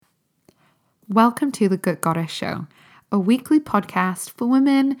Welcome to the Gut Goddess Show, a weekly podcast for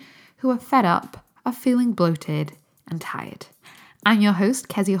women who are fed up of feeling bloated and tired. I'm your host,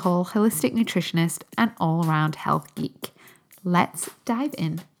 Kezia Hall, holistic nutritionist and all-around health geek. Let's dive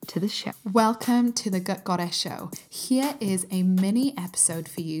into the show. Welcome to the Gut Goddess Show. Here is a mini episode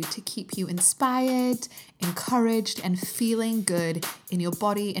for you to keep you inspired, encouraged, and feeling good in your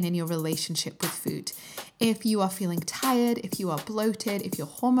body and in your relationship with food. If you are feeling tired, if you are bloated, if your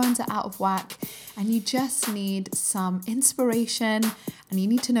hormones are out of whack, and you just need some inspiration, and you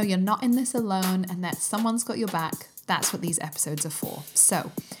need to know you're not in this alone and that someone's got your back, that's what these episodes are for.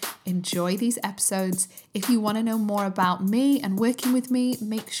 So enjoy these episodes. If you want to know more about me and working with me,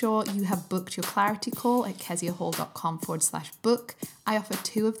 make sure you have booked your clarity call at keziahall.com/book. I offer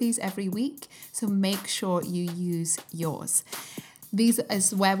 2 of these every week, so make sure you use yours. These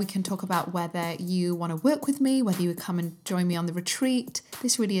is where we can talk about whether you want to work with me, whether you would come and join me on the retreat.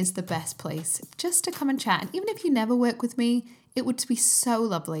 This really is the best place just to come and chat. And even if you never work with me, it would be so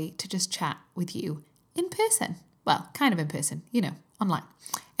lovely to just chat with you in person. Well, kind of in person, online.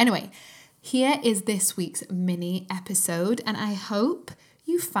 Anyway, here is this week's mini episode, and I hope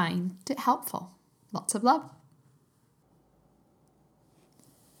you find it helpful. Lots of love.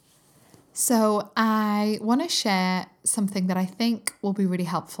 So I want to share something that I think will be really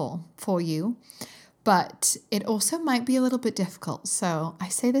helpful for you, but it also might be a little bit difficult. So I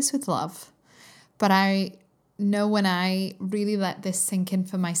say this with love, but I know when I really let this sink in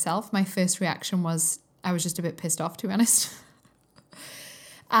for myself, my first reaction was I was just a bit pissed off, to be honest.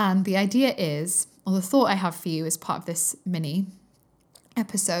 And the idea is, or the thought I have for you as part of this mini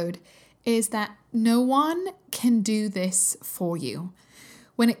episode, is that no one can do this for you.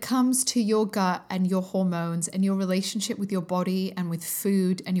 When it comes to your gut and your hormones and your relationship with your body and with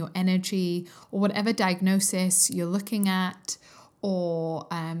food and your energy, or whatever diagnosis you're looking at, or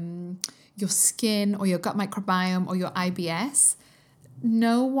your skin or your gut microbiome or your IBS,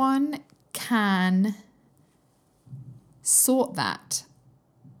 no one can sort that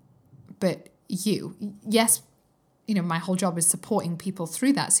but you. Yes, my whole job is supporting people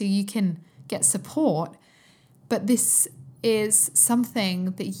through that so you can get support, but this is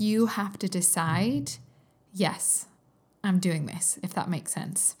something that you have to decide, yes, I'm doing this, if that makes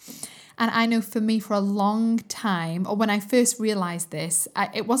sense. And I know for me, for a long time, or when I first realized this,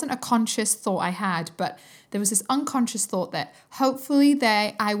 it wasn't a conscious thought I had, but there was this unconscious thought that hopefully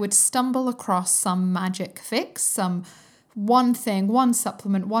I would stumble across some magic fix, some one thing, one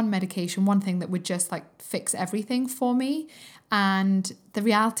supplement, one medication, one thing that would just fix everything for me. And the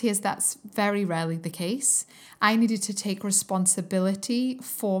reality is that's very rarely the case. I needed to take responsibility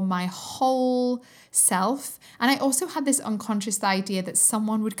for my whole self. And I also had this unconscious idea that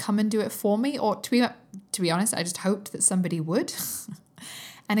someone would come and do it for me, or to be honest, I just hoped that somebody would.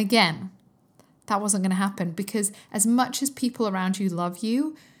 And again, that wasn't going to happen, because as much as people around you love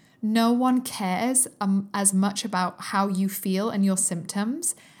you, no one cares as much about how you feel and your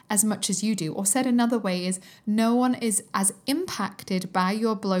symptoms as much as you do. Or said another way is, no one is as impacted by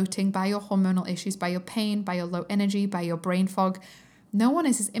your bloating, by your hormonal issues, by your pain, by your low energy, by your brain fog. No one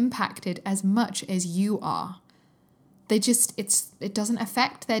is as impacted as much as you are. It doesn't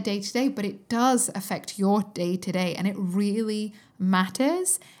affect their day-to-day, but it does affect your day-to-day, and it really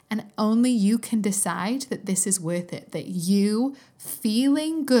matters. And only you can decide that this is worth it, that you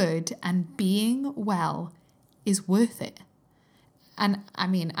feeling good and being well is worth it. And I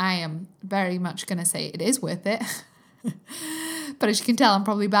mean, I am very much going to say it is worth it. But as you can tell, I'm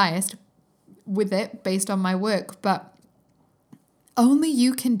probably biased with it based on my work. But only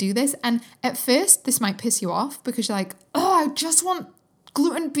you can do this. And at first, this might piss you off because you're like, oh, I just want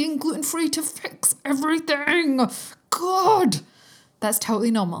being gluten-free to fix everything. God. That's totally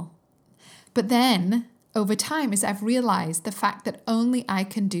normal. But then over time, as I've realized, the fact that only I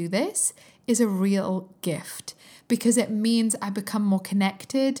can do this is a real gift, because it means I become more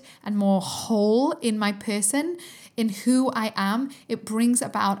connected and more whole in my person, in who I am. It brings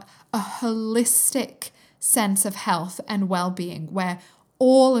about a holistic sense of health and well-being where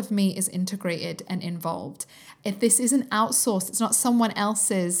all of me is integrated and involved. If this isn't outsourced, it's not someone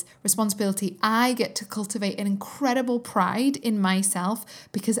else's responsibility. I get to cultivate an incredible pride in myself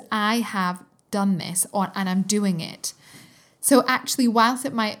because I have done this and I'm doing it. So actually, whilst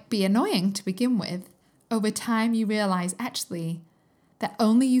it might be annoying to begin with, over time you realize actually that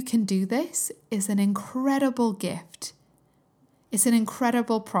only you can do this is an incredible gift. It's an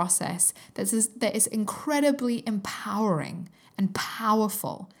incredible process that is incredibly empowering and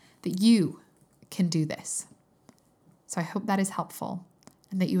powerful that you can do this. So I hope that is helpful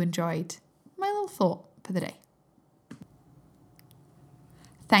and that you enjoyed my little thought for the day.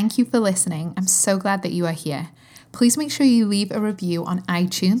 Thank you for listening. I'm so glad that you are here. Please make sure you leave a review on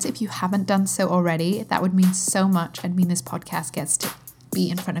iTunes if you haven't done so already. That would mean so much and mean this podcast gets to be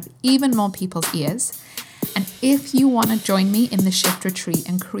in front of even more people's ears. And if you want to join me in the Shift Retreat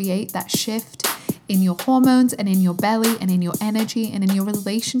and create that shift in your hormones and in your belly and in your energy and in your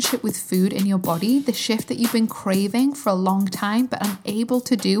relationship with food in your body, the shift that you've been craving for a long time but unable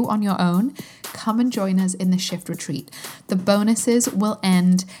to do on your own, come and join us in the Shift Retreat. The bonuses will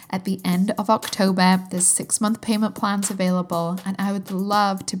end at the end of October. There's 6-month payment plans available, and I would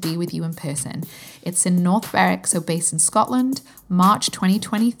love to be with you in person. It's in North Berwick, so based in Scotland, March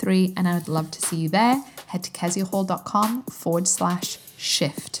 2023, and I would love to see you there. Head to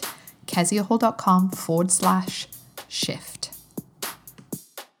keziahall.com/shift. keziahall.com/shift.